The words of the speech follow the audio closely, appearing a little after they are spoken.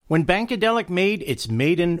When Bankadelic made its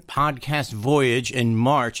maiden podcast voyage in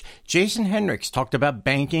March, Jason Hendricks talked about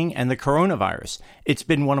banking and the coronavirus. It's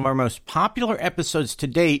been one of our most popular episodes to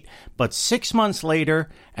date, but 6 months later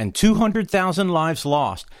and 200,000 lives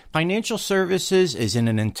lost, financial services is in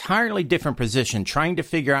an entirely different position, trying to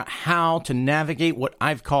figure out how to navigate what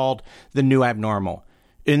I've called the new abnormal.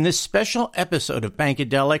 In this special episode of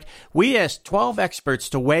Bankadelic, we asked 12 experts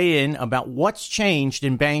to weigh in about what's changed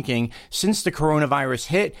in banking since the coronavirus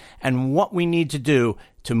hit and what we need to do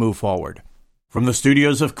to move forward. From the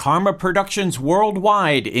studios of Karma Productions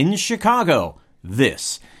Worldwide in Chicago,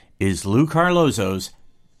 this is Lou Carlozo's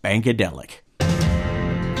Bankadelic.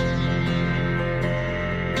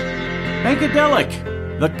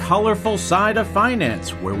 Bankadelic, the colorful side of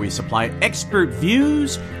finance, where we supply expert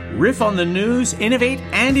views, riff on the news, innovate,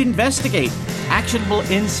 and investigate. Actionable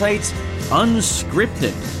insights,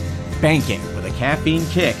 unscripted. Banking with a caffeine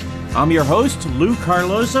kick. I'm your host, Lou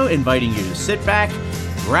Carlozo, inviting you to sit back,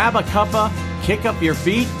 grab a cuppa, kick up your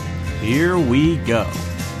feet. Here we go.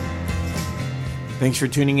 Thanks for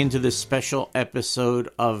tuning into this special episode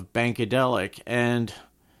of Bankadelic. And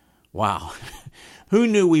wow, who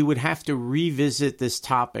knew we would have to revisit this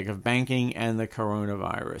topic of banking and the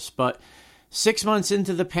coronavirus? But 6 months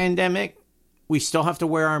into the pandemic, we still have to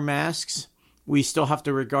wear our masks. We still have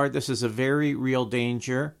to regard this as a very real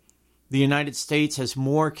danger. The United States has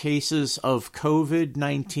more cases of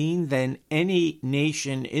COVID-19 than any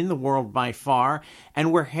nation in the world by far,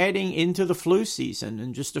 and we're heading into the flu season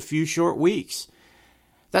in just a few short weeks.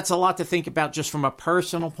 That's a lot to think about just from a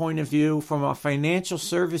personal point of view. From a financial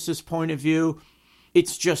services point of view,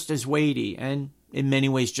 it's just as weighty and in many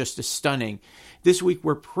ways just as stunning. This week,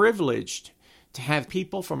 we're privileged to have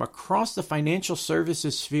people from across the financial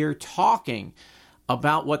services sphere talking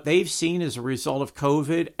about what they've seen as a result of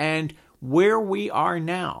COVID and where we are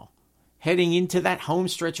now. Heading into that home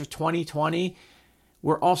stretch of 2020,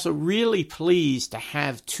 we're also really pleased to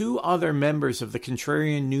have two other members of the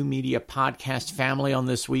Contrarian New Media podcast family on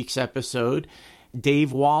this week's episode.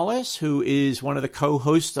 Dave Wallace, who is one of the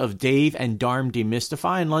co-hosts of Dave and Dharm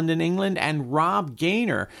Demystify in London, England, and Rob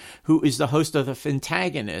Gaynor, who is the host of The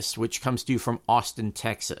Fintagonist, which comes to you from Austin,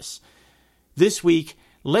 Texas. This week,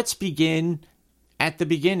 let's begin at the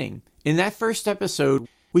beginning. In that first episode,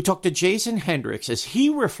 we talked to Jason Hendricks as he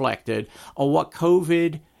reflected on what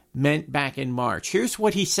COVID meant back in March. Here's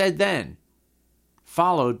what he said then,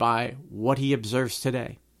 followed by what he observes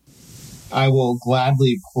today. I will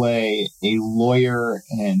gladly play a lawyer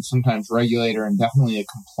and sometimes regulator and definitely a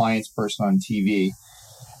compliance person on TV.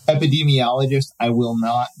 Epidemiologist, I will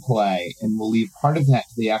not play and will leave part of that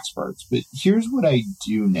to the experts. But here's what I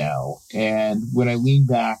do know. And when I lean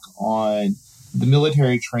back on the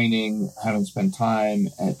military training, having spent time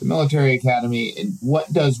at the military academy, and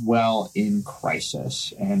what does well in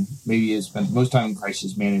crisis, and maybe has spent most time in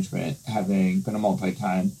crisis management, having been a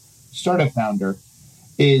multi-time startup founder,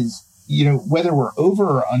 is whether we're over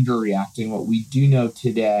or underreacting, what we do know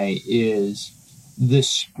today is the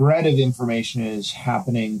spread of information is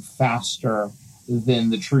happening faster than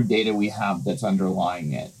the true data we have that's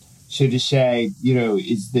underlying it. So to say,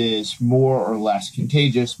 is this more or less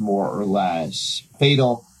contagious, more or less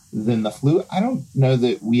fatal than the flu? I don't know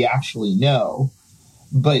that we actually know.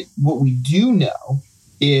 But what we do know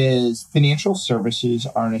is financial services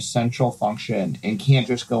are an essential function and can't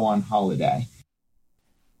just go on holiday.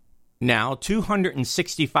 Now,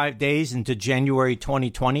 265 days into January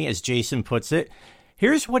 2020, as Jason puts it,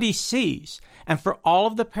 here's what he sees. And for all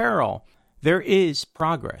of the peril, there is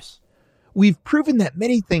progress. We've proven that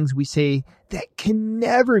many things we say that can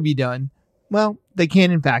never be done, well, they can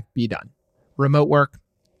in fact be done. Remote work,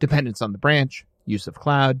 dependence on the branch, use of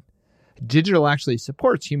cloud. Digital actually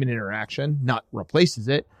supports human interaction, not replaces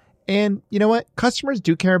it. And you know what? Customers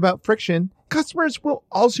do care about friction. Customers will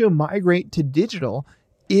also migrate to digital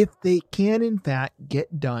if they can, in fact,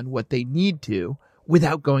 get done what they need to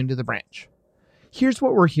without going to the branch. Here's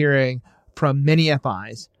what we're hearing from many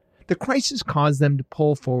FIs. The crisis caused them to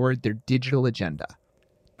pull forward their digital agenda.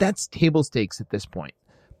 That's table stakes at this point.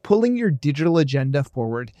 Pulling your digital agenda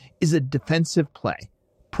forward is a defensive play,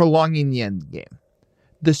 prolonging the end game.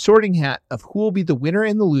 The sorting hat of who will be the winner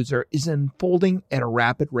and the loser is unfolding at a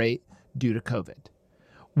rapid rate due to COVID.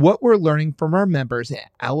 What we're learning from our members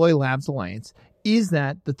at Alloy Labs Alliance is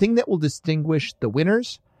that the thing that will distinguish the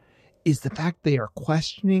winners is the fact they are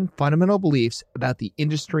questioning fundamental beliefs about the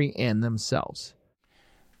industry and themselves.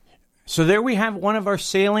 So there we have one of our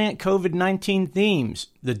salient COVID-19 themes.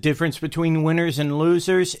 The difference between winners and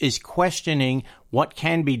losers is questioning what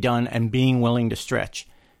can be done and being willing to stretch.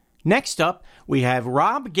 Next up, we have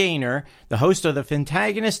Rob Gaynor, the host of The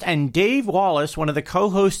Fintagonist, and Dave Wallace, one of the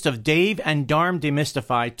co-hosts of Dave and Darm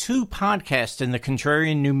Demystify, 2 podcasts in the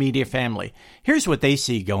Contrarian New Media family. Here's what they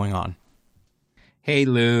see going on. Hey,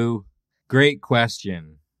 Lou. Great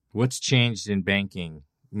question. What's changed in banking?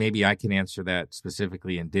 Maybe I can answer that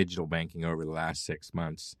specifically in digital banking over the last 6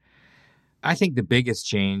 months. I think the biggest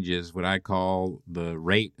change is what I call the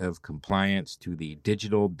rate of compliance to the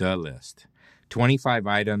digital DUH list. 25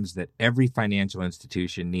 items that every financial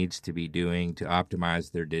institution needs to be doing to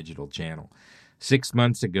optimize their digital channel. 6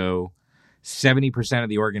 months ago, 70% of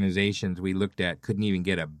the organizations we looked at couldn't even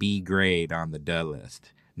get a B grade on the DUH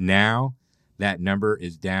list. Now, that number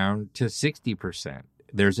is down to 60%.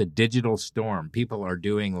 There's a digital storm. People are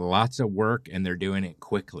doing lots of work, and they're doing it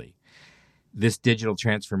quickly. This digital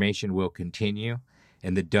transformation will continue,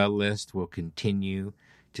 and the DUH list will continue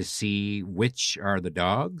to see which are the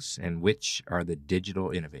dogs and which are the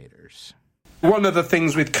digital innovators. One of the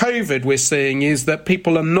things with COVID we're seeing is that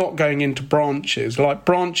people are not going into branches. Like,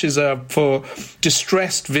 branches are for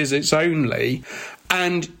distressed visits only,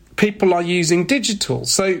 and people are using digital.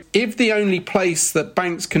 So if the only place that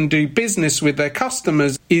banks can do business with their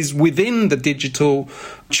customers is within the digital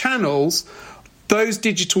channels, those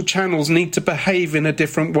digital channels need to behave in a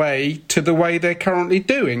different way to the way they're currently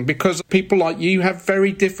doing, because people like you have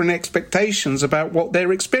very different expectations about what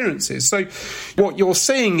their experience is. So what you're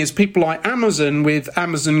seeing is people like Amazon with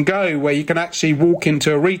Amazon Go, where you can actually walk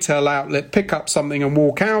into a retail outlet, pick up something and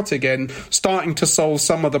walk out again, starting to solve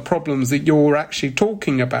some of the problems that you're actually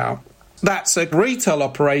talking about. That's a retail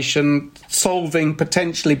operation solving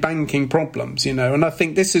potentially banking problems, and I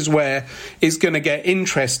think this is where it's going to get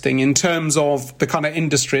interesting in terms of the kind of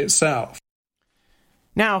industry itself.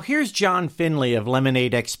 Now, here's John Finley of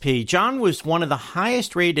Lemonade XP. John was one of the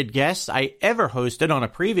highest rated guests I ever hosted on a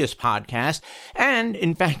previous podcast, and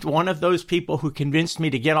in fact, one of those people who convinced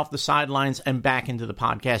me to get off the sidelines and back into the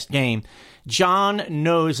podcast game. John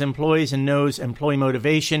knows employees and knows employee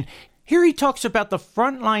motivation. Here he talks about the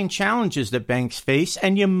frontline challenges that banks face,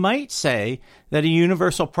 and you might say that a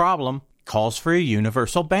universal problem calls for a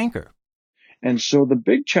universal banker. And so the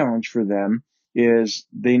big challenge for them is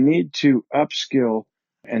they need to upskill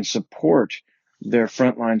and support their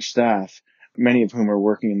frontline staff, many of whom are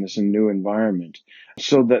working in this new environment,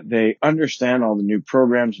 so that they understand all the new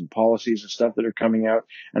programs and policies and stuff that are coming out,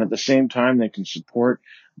 and at the same time they can support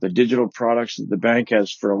the digital products that the bank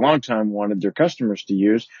has for a long time wanted their customers to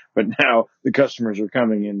use, but now the customers are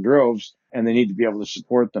coming in droves and they need to be able to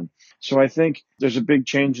support them. So I think there's a big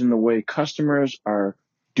change in the way customers are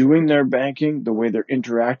doing their banking, the way they're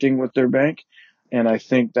interacting with their bank. And I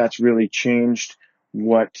think that's really changed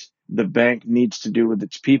what the bank needs to do with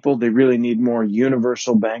its people. They really need more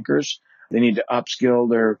universal bankers. They need to upskill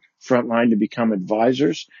their frontline to become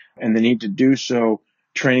advisors, and they need to do so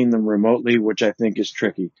training them remotely, which I think is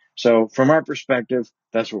tricky. So from our perspective,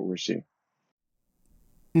 that's what we're seeing.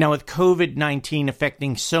 Now, with COVID-19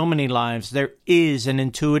 affecting so many lives, there is an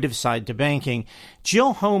intuitive side to banking.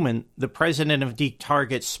 Jill Homan, the president of Deep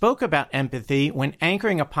Target, spoke about empathy when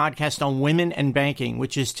anchoring a podcast on women and banking,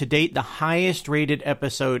 which is to date the highest rated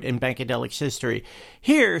episode in Bankadelic's history.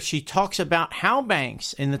 Here, she talks about how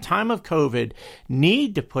banks in the time of COVID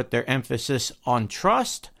need to put their emphasis on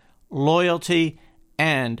trust, loyalty,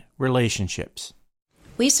 and relationships.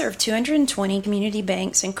 We serve 220 community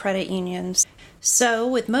banks and credit unions. So,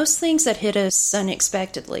 with most things that hit us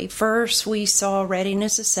unexpectedly, first we saw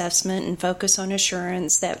readiness assessment and focus on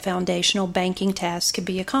assurance that foundational banking tasks could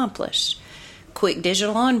be accomplished. Quick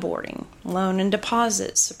digital onboarding, loan and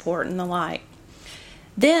deposit support, and the like.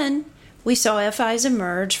 Then, we saw FIs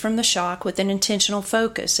emerge from the shock with an intentional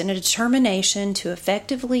focus and a determination to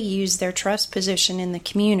effectively use their trust position in the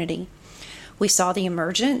community. We saw the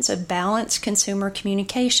emergence of balanced consumer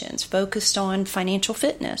communications focused on financial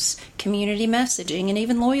fitness, community messaging, and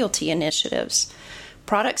even loyalty initiatives.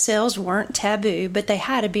 Product sales weren't taboo, but they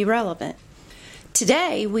had to be relevant.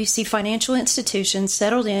 Today, we see financial institutions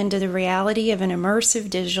settled into the reality of an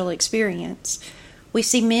immersive digital experience. We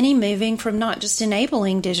see many moving from not just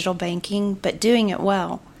enabling digital banking, but doing it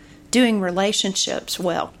well, doing relationships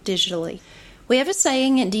well digitally. We have a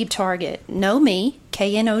saying at Deep Target, know me,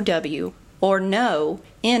 K-N-O-W, or no,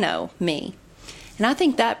 N-O, me. And I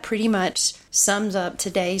think that pretty much sums up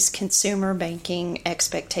today's consumer banking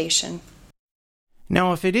expectation.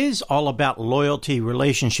 Now, if it is all about loyalty,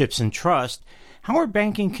 relationships, and trust, how are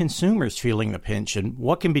banking consumers feeling the pinch, and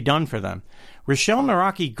what can be done for them? Rochelle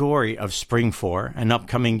Naraki-Gori of Spring4, an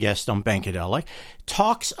upcoming guest on Bankadelic,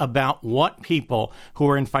 talks about what people who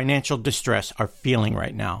are in financial distress are feeling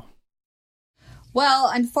right now.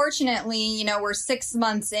 Well, unfortunately, we're 6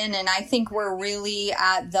 months in, and I think we're really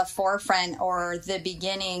at the forefront or the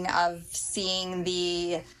beginning of seeing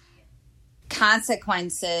the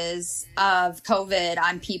consequences of COVID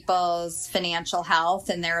on people's financial health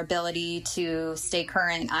and their ability to stay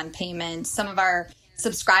current on payments. Some of our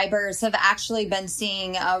subscribers have actually been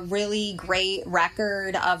seeing a really great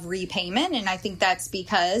record of repayment. And I think that's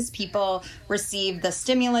because people received the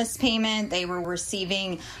stimulus payment, they were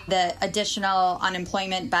receiving the additional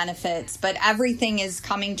unemployment benefits, but everything is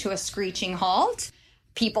coming to a screeching halt.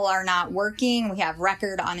 People are not working. We have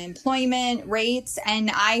record unemployment rates.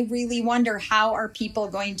 And I really wonder, how are people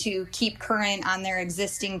going to keep current on their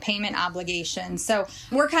existing payment obligations? So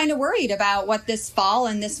we're kind of worried about what this fall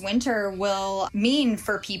and this winter will mean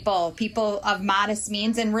for people of modest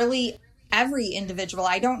means, and really every individual.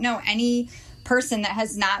 I don't know any person that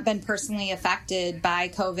has not been personally affected by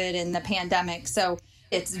COVID and the pandemic. So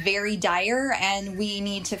it's very dire, and we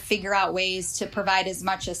need to figure out ways to provide as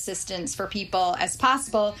much assistance for people as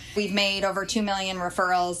possible. We've made over 2 million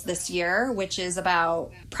referrals this year, which is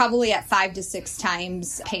about probably at 5 to 6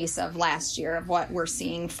 times pace of last year of what we're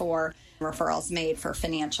seeing for referrals made for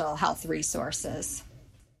financial health resources.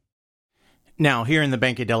 Now, here in the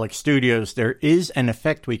Bankadelic studios, there is an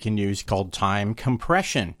effect we can use called time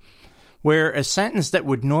compression, where a sentence that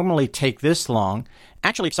would normally take this long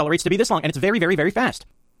actually accelerates to be this long, and it's very, very, very fast.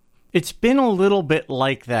 It's been a little bit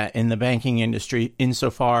like that in the banking industry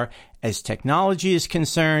insofar as technology is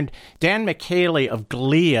concerned. Dan McKaylee of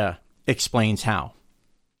Glia explains how.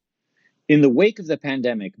 In the wake of the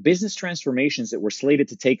pandemic, business transformations that were slated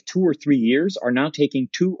to take 2 or 3 years are now taking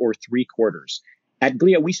 2 or 3 quarters. At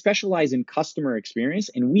Glia, we specialize in customer experience,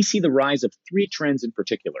 and we see the rise of 3 trends in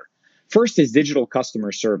particular. First is digital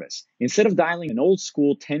customer service. Instead of dialing an old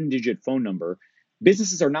school 10-digit phone number,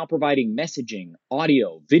 businesses are now providing messaging,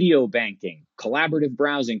 audio, video banking, collaborative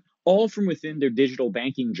browsing, all from within their digital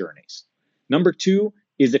banking journeys. Number 2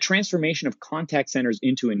 is the transformation of contact centers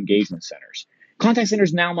into engagement centers. Contact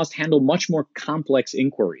centers now must handle much more complex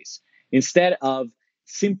inquiries. Instead of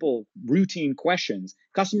simple, routine questions,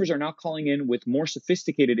 customers are now calling in with more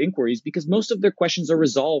sophisticated inquiries because most of their questions are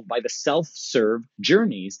resolved by the self-serve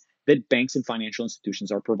journeys that banks and financial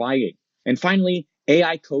institutions are providing. And finally,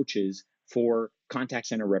 AI coaches for contact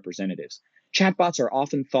center representatives. Chatbots are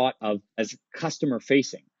often thought of as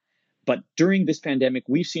customer-facing, but during this pandemic,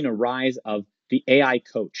 we've seen a rise of the AI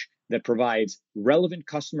coach that provides relevant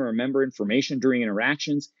customer or member information during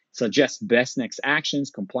interactions, suggests best next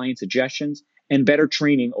actions, compliance suggestions, and better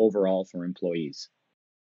training overall for employees.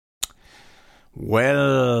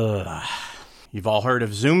 Well, you've all heard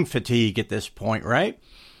of Zoom fatigue at this point, right?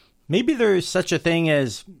 Maybe there's such a thing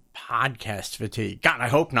as podcast fatigue. God, I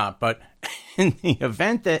hope not. But in the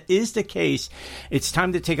event that is the case, it's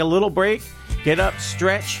time to take a little break, get up,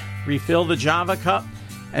 stretch, refill the Java cup.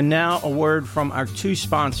 And now a word from our 2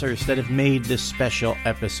 sponsors that have made this special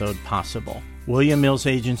episode possible: William Mills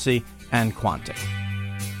Agency and Quantic.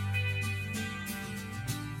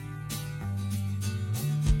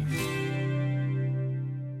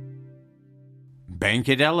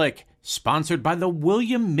 Bankadelic, sponsored by the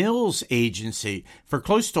William Mills Agency. For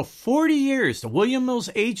close to 40 years, the William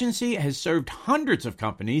Mills Agency has served hundreds of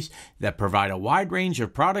companies that provide a wide range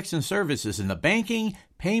of products and services in the banking,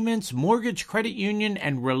 payments, mortgage, credit union,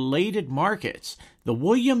 and related markets. The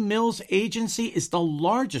William Mills Agency is the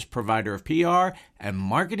largest provider of PR and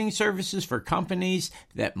marketing services for companies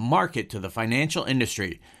that market to the financial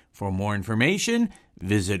industry. For more information,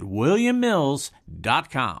 visit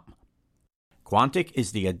williammills.com. Quantic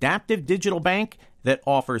is the adaptive digital bank that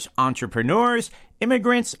offers entrepreneurs,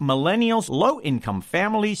 immigrants, millennials, low-income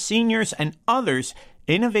families, seniors, and others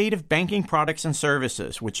innovative banking products and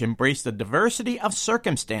services which embrace the diversity of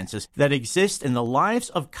circumstances that exist in the lives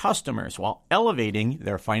of customers while elevating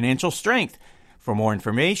their financial strength. For more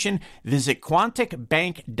information, visit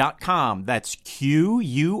quanticbank.com. That's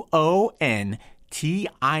QUONTIC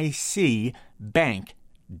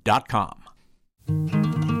bank.com.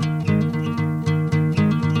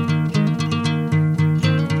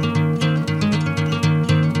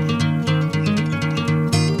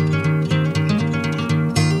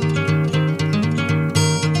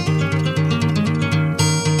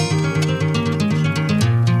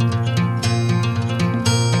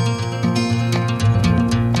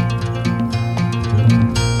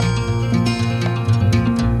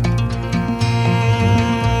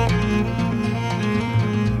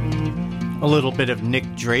 A little bit of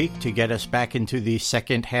Nick Drake to get us back into the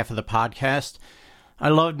second half of the podcast. I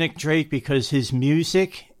love Nick Drake because his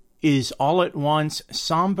music is all at once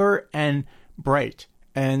somber and bright.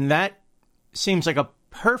 And that seems like a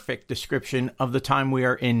perfect description of the time we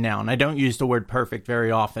are in now. And I don't use the word perfect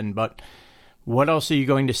very often, but what else are you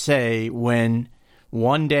going to say when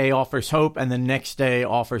one day offers hope and the next day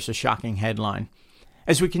offers a shocking headline?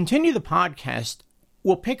 As we continue the podcast,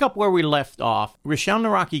 we'll pick up where we left off. Rochelle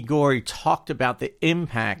Naraki-Gori talked about the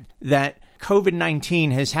impact that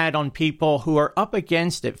COVID-19 has had on people who are up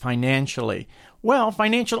against it financially. Well,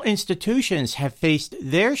 financial institutions have faced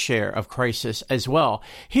their share of crisis as well.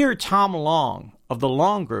 Here, Tom Long of the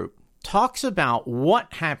Long Group talks about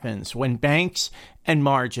what happens when banks and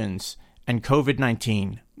margins and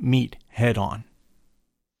COVID-19 meet head-on.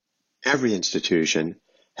 Every institution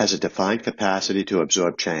has a defined capacity to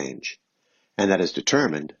absorb change, and that is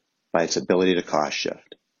determined by its ability to cost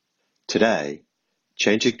shift. Today,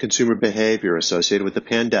 changing consumer behavior associated with the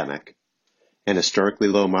pandemic and historically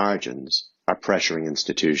low margins are pressuring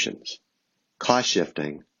institutions. Cost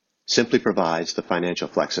shifting simply provides the financial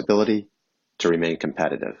flexibility to remain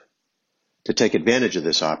competitive. To take advantage of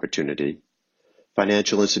this opportunity,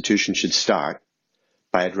 financial institutions should start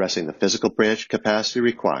by addressing the physical branch capacity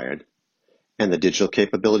required and the digital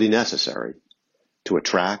capability necessary to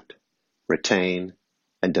attract, retain,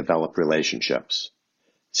 and develop relationships.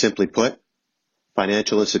 Simply put,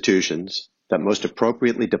 financial institutions that most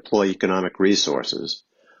appropriately deploy economic resources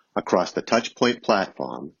across the Touchpoint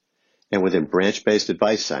platform and within branch-based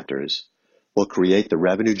advice centers will create the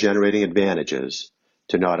revenue-generating advantages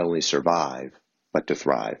to not only survive, but to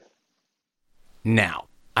thrive. Now,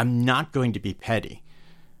 I'm not going to be petty,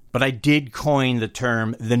 but I did coin the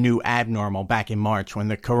term the new abnormal back in March when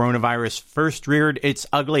the coronavirus first reared its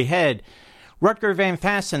ugly head. Rutger Van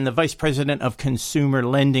Fassen, the Vice President of Consumer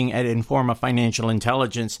Lending at Informa Financial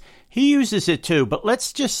Intelligence, he uses it too, but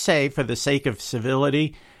let's just say for the sake of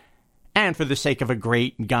civility and for the sake of a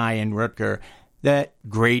great guy in Rutger, that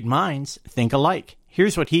great minds think alike.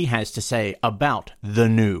 Here's what he has to say about the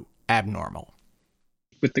new abnormal.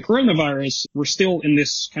 With the coronavirus, we're still in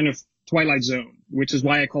this kind of twilight zone, which is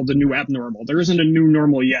why I call it the new abnormal. There isn't a new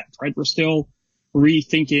normal yet, right? We're still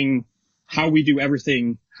rethinking how we do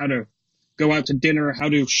everything, how to go out to dinner, how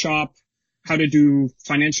to shop, how to do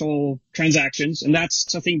financial transactions. And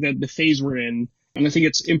that's, I think, the phase we're in. And I think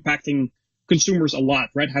it's impacting consumers a lot,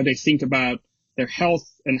 right? How they think about their health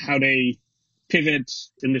and how they pivot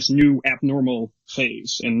in this new abnormal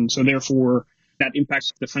phase. And so therefore that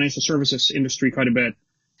impacts the financial services industry quite a bit,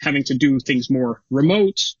 having to do things more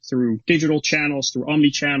remote through digital channels, through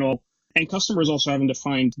omni-channel, and customers also having to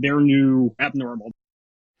find their new abnormal.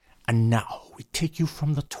 And now we take you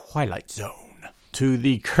from the twilight zone to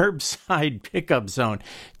the curbside pickup zone.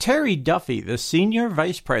 Terry Duffy, the Senior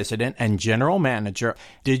Vice President and General Manager,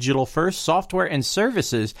 Digital First Software and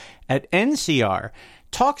Services at NCR,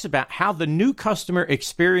 talks about how the new customer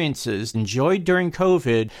experiences enjoyed during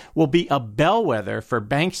COVID will be a bellwether for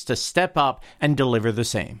banks to step up and deliver the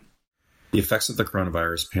same. The effects of the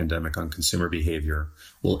coronavirus pandemic on consumer behavior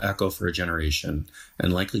will echo for a generation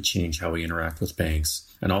and likely change how we interact with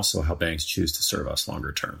banks and also how banks choose to serve us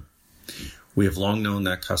longer term. We have long known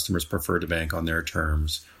that customers prefer to bank on their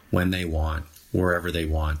terms, when they want, wherever they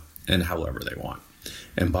want, and however they want.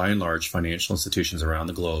 And by and large, financial institutions around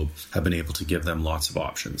the globe have been able to give them lots of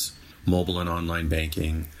options: mobile and online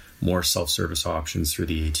banking, more self-service options through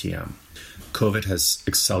the ATM. COVID has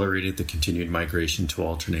accelerated the continued migration to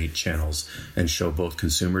alternate channels and show both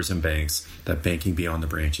consumers and banks that banking beyond the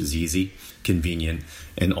branch is easy, convenient,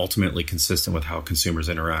 and ultimately consistent with how consumers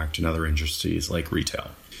interact in other industries like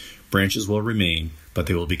retail. Branches will remain, but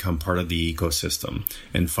they will become part of the ecosystem,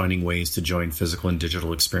 and finding ways to join physical and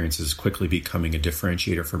digital experiences quickly becoming a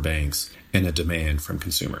differentiator for banks and a demand from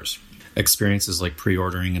consumers. Experiences like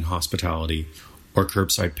pre-ordering in hospitality or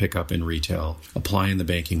curbside pickup in retail apply in the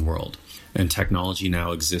banking world, and technology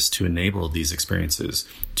now exists to enable these experiences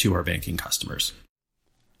to our banking customers.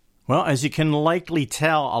 Well, as you can likely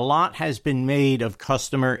tell, a lot has been made of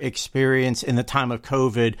customer experience in the time of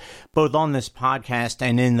COVID, both on this podcast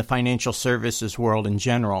and in the financial services world in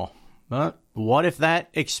general. But what if that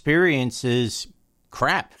experience is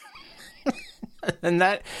crap? And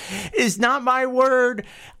that is not my word.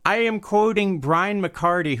 I am quoting Brian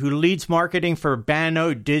McCarty, who leads marketing for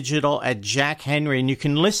Banno Digital at Jack Henry. And you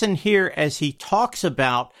can listen here as he talks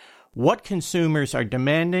about what consumers are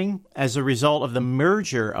demanding as a result of the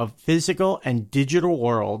merger of physical and digital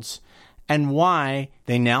worlds, and why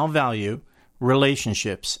they now value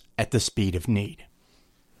relationships at the speed of need.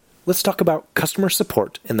 Let's talk about customer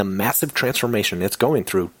support and the massive transformation it's going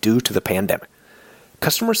through due to the pandemic.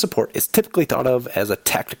 Customer support is typically thought of as a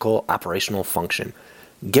tactical operational function.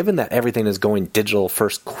 Given that everything is going digital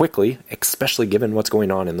first quickly, especially given what's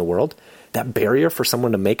going on in the world, that barrier for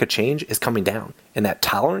someone to make a change is coming down, and that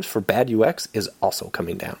tolerance for bad UX is also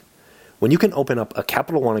coming down. When you can open up a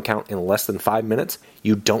Capital One account in less than 5 minutes,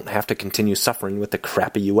 you don't have to continue suffering with the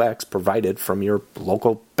crappy UX provided from your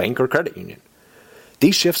local bank or credit union.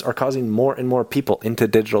 These shifts are causing more and more people into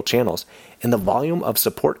digital channels, and the volume of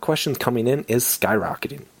support questions coming in is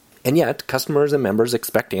skyrocketing. And yet, customers and members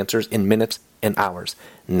expect answers in minutes and hours,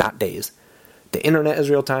 not days. The internet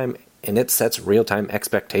is real-time, and it sets real-time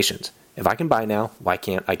expectations. If I can buy now, why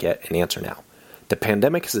can't I get an answer now? The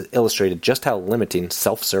pandemic has illustrated just how limiting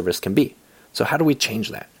self-service can be. So how do we change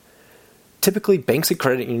that? Typically, banks and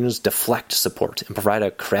credit unions deflect support and provide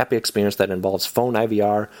a crappy experience that involves phone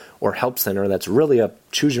IVR or help center that's really a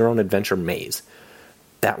choose-your-own-adventure maze.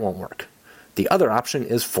 That won't work. The other option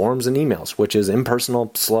is forms and emails, which is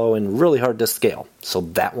impersonal, slow, and really hard to scale, so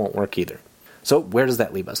that won't work either. So where does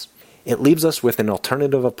that leave us? It leaves us with an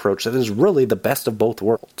alternative approach that is really the best of both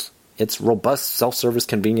worlds. It's robust self-service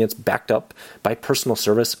convenience backed up by personal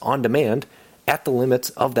service on demand at the limits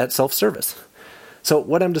of that self-service. So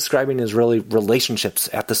what I'm describing is really relationships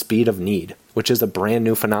at the speed of need, which is a brand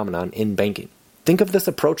new phenomenon in banking. Think of this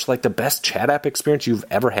approach like the best chat app experience you've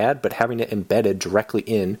ever had, but having it embedded directly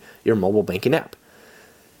in your mobile banking app.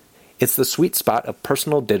 It's the sweet spot of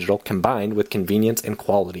personal digital combined with convenience and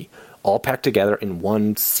quality, all packed together in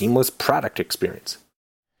one seamless product experience.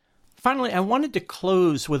 Finally, I wanted to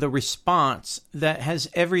close with a response that has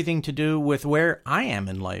everything to do with where I am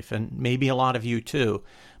in life, and maybe a lot of you too.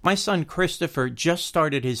 My son Christopher just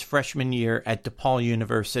started his freshman year at DePaul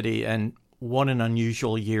University, and what an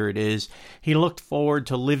unusual year it is. He looked forward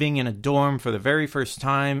to living in a dorm for the very first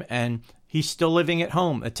time, and he's still living at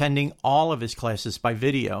home, attending all of his classes by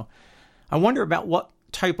video. I wonder about what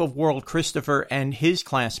type of world Christopher and his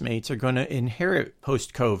classmates are going to inherit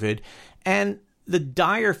post-COVID, and the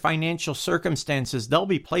dire financial circumstances they'll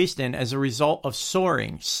be placed in as a result of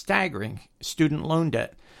soaring, staggering student loan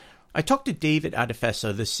debt. I talked to David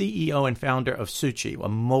Adefesa, the CEO and founder of Suchi, a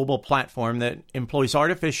mobile platform that employs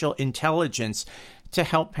artificial intelligence to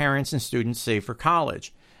help parents and students save for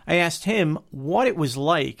college. I asked him what it was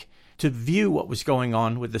like to view what was going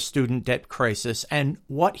on with the student debt crisis and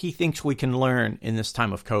what he thinks we can learn in this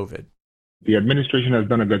time of COVID. The administration has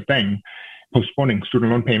done a good thing, postponing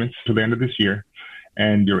student loan payments to the end of this year,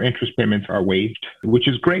 and your interest payments are waived, which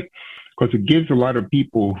is great because it gives a lot of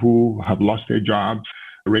people who have lost their jobs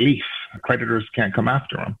relief. Creditors can't come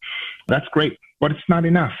after them. That's great, but it's not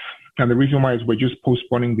enough. And the reason why is we're just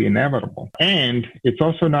postponing the inevitable. And it's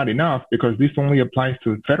also not enough because this only applies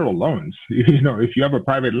to federal loans. You know, if you have a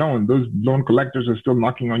private loan, those loan collectors are still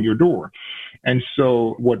knocking on your door. And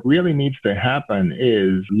so what really needs to happen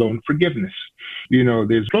is loan forgiveness. You know,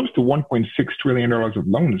 there's close to $1.6 trillion of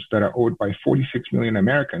loans that are owed by 46 million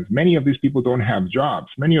Americans. Many of these people don't have jobs.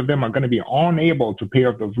 Many of them are going to be unable to pay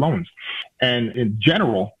off those loans. And in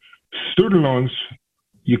general, student loans,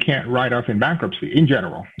 you can't write off in bankruptcy in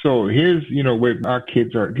general. So here's, where our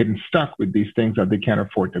kids are getting stuck with these things that they can't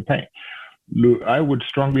afford to pay. I would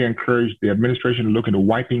strongly encourage the administration to look into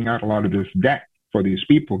wiping out a lot of this debt for these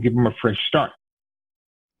people, give them a fresh start.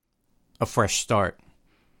 A fresh start.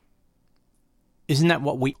 Isn't that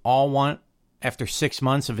what we all want after 6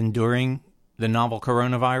 months of enduring the novel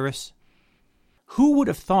coronavirus? Who would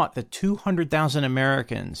have thought that 200,000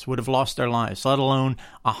 Americans would have lost their lives, let alone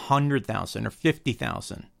 100,000 or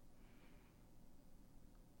 50,000?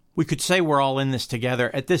 We could say we're all in this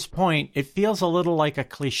together. At this point, it feels a little like a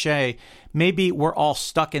cliche. Maybe we're all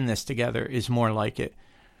stuck in this together is more like it.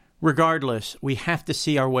 Regardless, we have to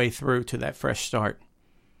see our way through to that fresh start,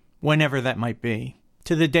 whenever that might be.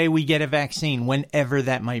 To the day we get a vaccine, whenever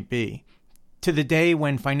that might be. To the day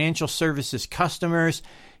when financial services customers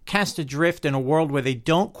cast adrift in a world where they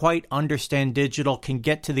don't quite understand digital can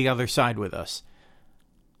get to the other side with us.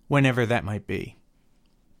 Whenever that might be.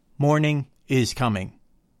 Morning is coming.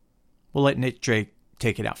 We'll let Nick Drake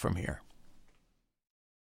take it out from here.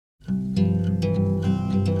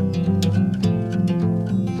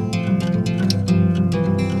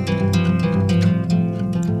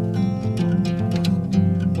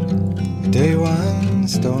 Day one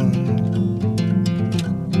storm,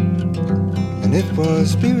 and it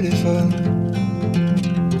was beautiful.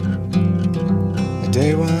 A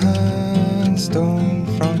day one stone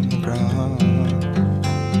from the ground.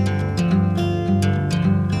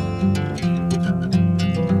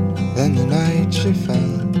 Then the night she fell,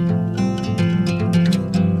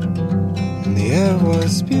 and the air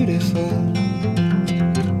was beautiful.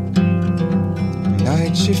 The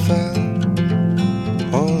night she fell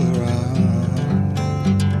all around.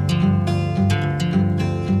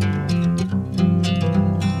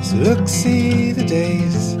 look, see the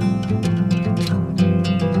days,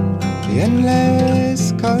 the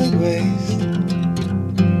endless colored ways.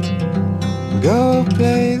 Go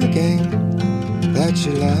play the game that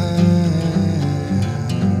you learned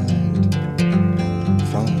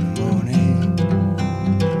from the morning.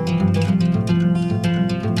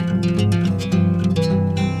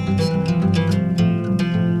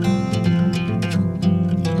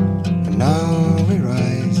 And now we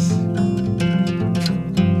rise,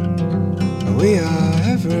 and we are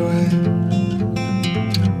everywhere.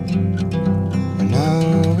 And now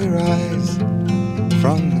we rise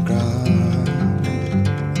from the ground.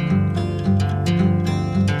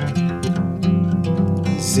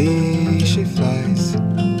 See, she flies,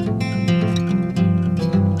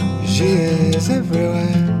 she is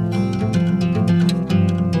everywhere.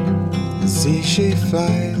 See, she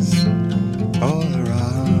flies all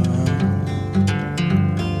around.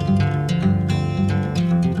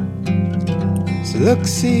 So look,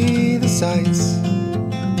 see the sights,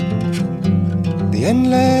 the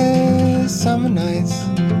endless summer nights.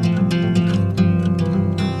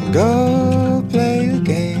 Go play the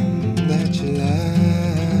game that you like.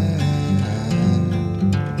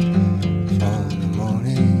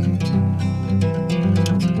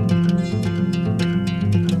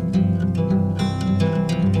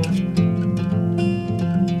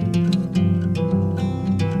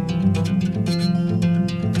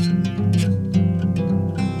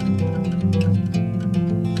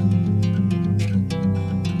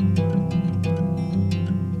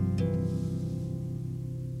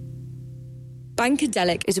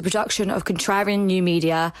 Bankadelic is a production of Contrarian New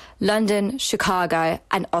Media, London, Chicago,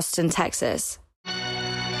 and Austin, Texas.